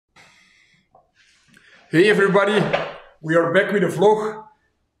Hey everybody, we are back with a vlog.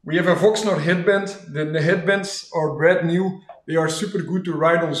 We have a Voxnor headband. The headbands are brand new. They are super good to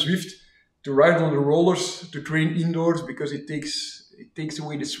ride on Zwift, to ride on the rollers, to train indoors because it takes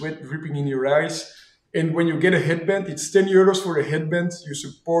away the sweat dripping in your eyes. And when you get a headband, it's 10 euros for a headband. You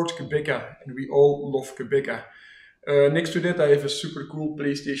support Quebeca, and we all love Quebeca. Next to that, I have a super cool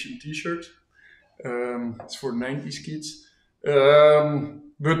PlayStation t-shirt. It's for 90s kids.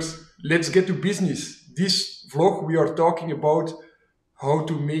 But let's get to business. This vlog we are talking about how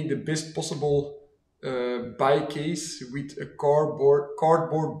to make the best possible bike case with a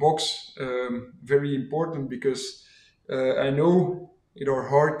cardboard box. Very important because I know it are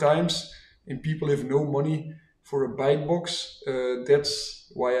hard times and people have no money for a bike box.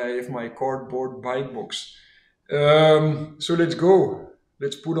 That's why I have my cardboard bike box. So let's go.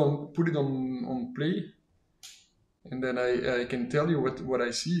 Let's put it on play, and then I can tell you what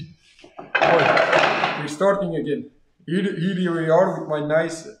I see. Oh, we're starting again. Here we are with my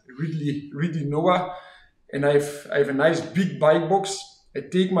nice Ridley Noah, and I have a nice big bike box. I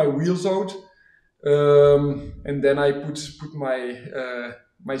take my wheels out, and then I put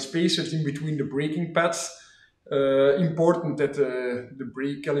my spacers in between the braking pads. Important that the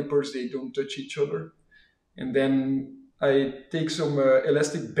brake calipers, they don't touch each other. And then I take some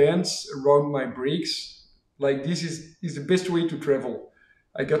elastic bands around my brakes. Like this is the best way to travel.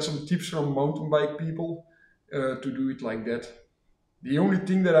 I got some tips from mountain bike people to do it like that. The only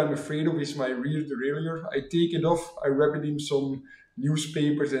thing that I'm afraid of is my rear derailleur. I take it off, I wrap it in some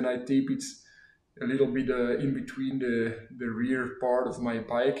newspapers and I tape it a little bit in between the rear part of my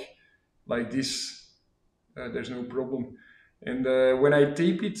bike. Like this, there's no problem. And when I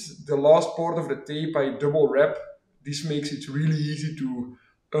tape it, the last part of the tape I double wrap. This makes it really easy to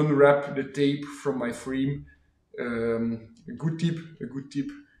unwrap the tape from my frame. A good tip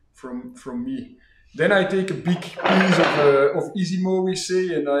from me. Then I take a big piece of Isimo, we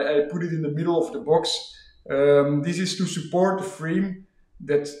say, and I put it in the middle of the box. This is to support the frame.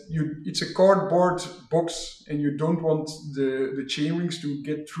 It's a cardboard box, and you don't want the chain rings to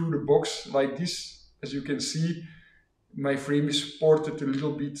get through the box like this. As you can see, my frame is supported a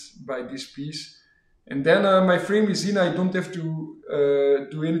little bit by this piece. And then my frame is in. I don't have to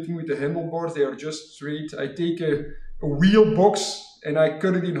do anything with the handlebars. They are just straight. I take a wheel box and I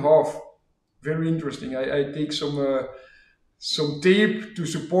cut it in half. Very interesting. I take some tape to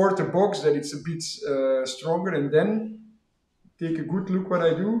support the box that it's a bit stronger, and then take a good look what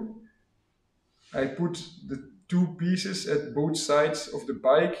I do. I put the two pieces at both sides of the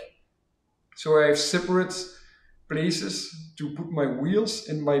bike. So I have separate places to put my wheels,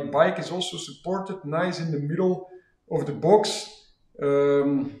 and my bike is also supported nice in the middle of the box.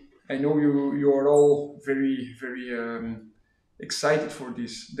 I know you are all very excited for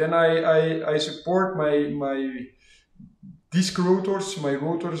this. Then I support my disc rotors, my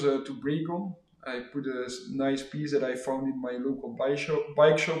rotors to brake on. I put a nice piece that I found in my local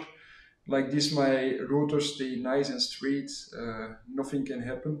bike shop. Like this, my rotors stay nice and straight. Nothing can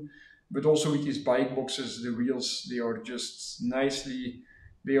happen. But also with these bike boxes, the wheels, they are just nicely,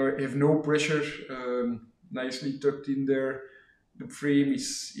 have no pressure, nicely tucked in there. The frame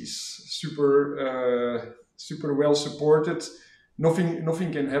is super well supported.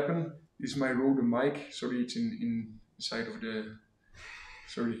 Nothing can happen. This is my Rode mic. Sorry, it's inside of the.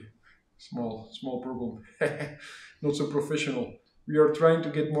 Sorry, small problem. Not so professional. We are trying to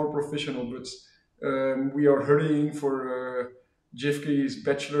get more professional, but we are hurrying for Jeffk's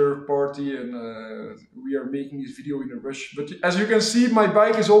bachelor party, and we are making this video in a rush. But as you can see, my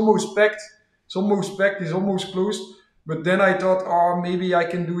bike is almost packed. It's almost closed. But then I thought, oh, maybe I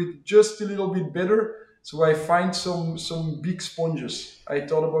can do it just a little bit better. So I find some big sponges. I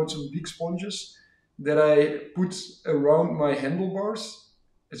thought about some big sponges that I put around my handlebars.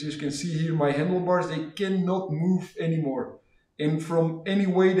 As you can see here, my handlebars, they cannot move anymore. And from any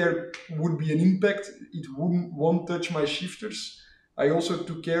way there would be an impact, it won't touch my shifters. I also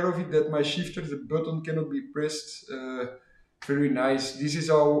took care of it that my shifters, the button cannot be pressed. Very nice. This is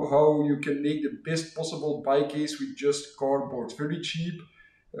how you can make the best possible bike case with just cardboard. Very cheap.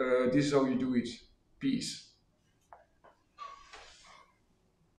 This is how you do it. Peace.